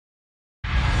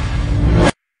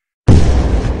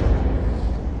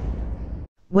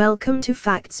Welcome to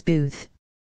Facts Booth.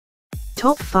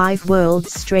 Top 5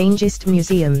 World's Strangest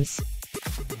Museums.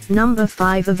 Number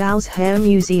 5 Avauz Hair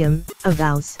Museum,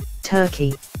 Avauz,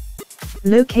 Turkey.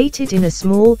 Located in a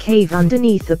small cave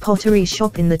underneath a pottery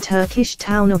shop in the Turkish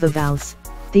town of Avauz,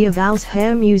 the Avauz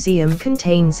Hair Museum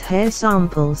contains hair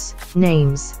samples,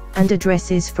 names, and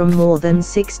addresses from more than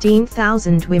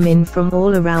 16,000 women from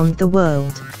all around the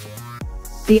world.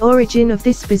 The origin of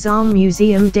this bizarre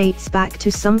museum dates back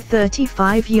to some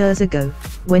 35 years ago,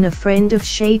 when a friend of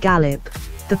Shea Gallup,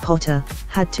 the potter,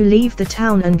 had to leave the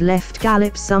town and left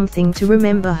Gallup something to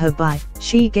remember her by.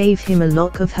 She gave him a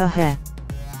lock of her hair.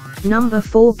 Number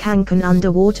 4 Cancun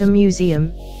Underwater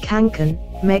Museum,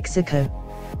 Cancun, Mexico.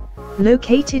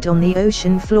 Located on the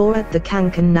ocean floor at the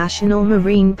Cancun National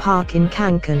Marine Park in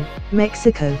Cancun,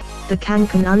 Mexico, the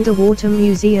Cancun Underwater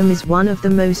Museum is one of the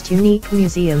most unique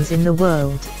museums in the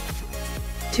world.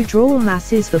 To draw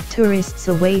masses of tourists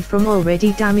away from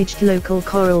already damaged local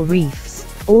coral reefs,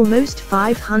 almost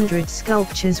 500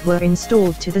 sculptures were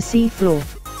installed to the seafloor.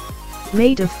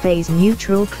 Made of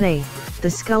phase-neutral clay, the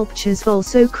sculptures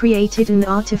also created an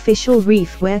artificial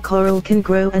reef where coral can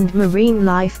grow and marine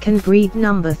life can breed.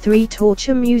 Number 3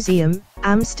 Torture Museum,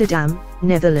 Amsterdam,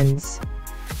 Netherlands.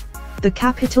 The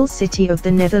capital city of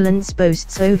the Netherlands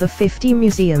boasts over 50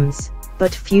 museums,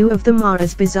 but few of them are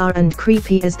as bizarre and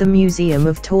creepy as the Museum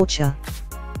of Torture.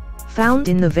 Found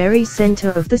in the very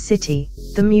center of the city,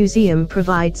 the museum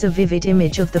provides a vivid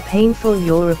image of the painful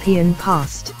European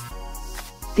past.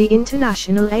 The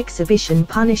international exhibition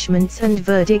Punishments and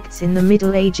Verdicts in the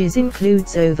Middle Ages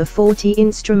includes over 40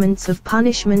 instruments of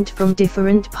punishment from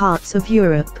different parts of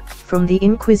Europe, from the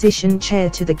Inquisition chair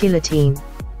to the guillotine.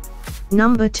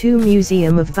 Number 2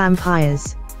 Museum of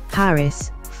Vampires,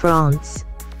 Paris, France.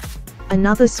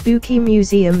 Another spooky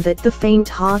museum that the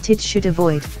faint-hearted should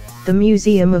avoid. The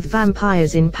Museum of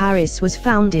Vampires in Paris was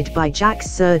founded by Jacques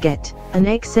Serget, an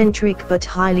eccentric but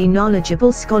highly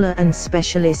knowledgeable scholar and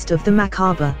specialist of the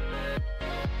macabre.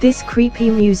 This creepy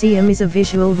museum is a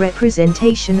visual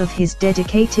representation of his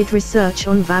dedicated research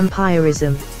on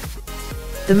vampirism.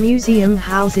 The museum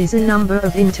houses a number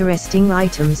of interesting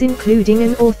items including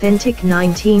an authentic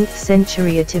 19th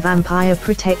century anti-vampire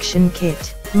protection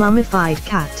kit, mummified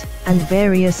cat, and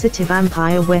various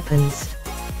anti-vampire weapons.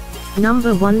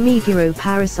 Number 1 Meguro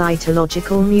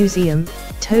Parasitological Museum,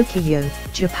 Tokyo,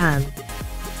 Japan.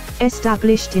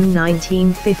 Established in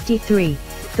 1953,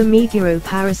 the Meguro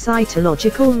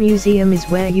Parasitological Museum is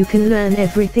where you can learn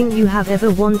everything you have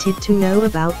ever wanted to know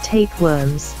about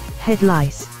tapeworms, head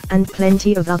lice, and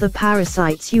plenty of other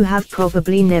parasites you have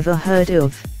probably never heard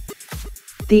of.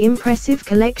 The impressive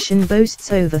collection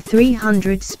boasts over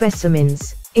 300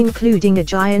 specimens, including a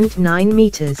giant 9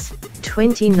 meters,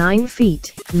 29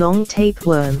 feet, long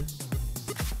tapeworm.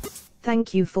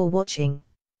 Thank you for watching.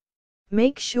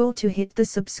 Make sure to hit the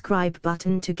subscribe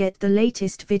button to get the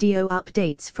latest video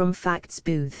updates from Facts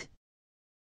Booth.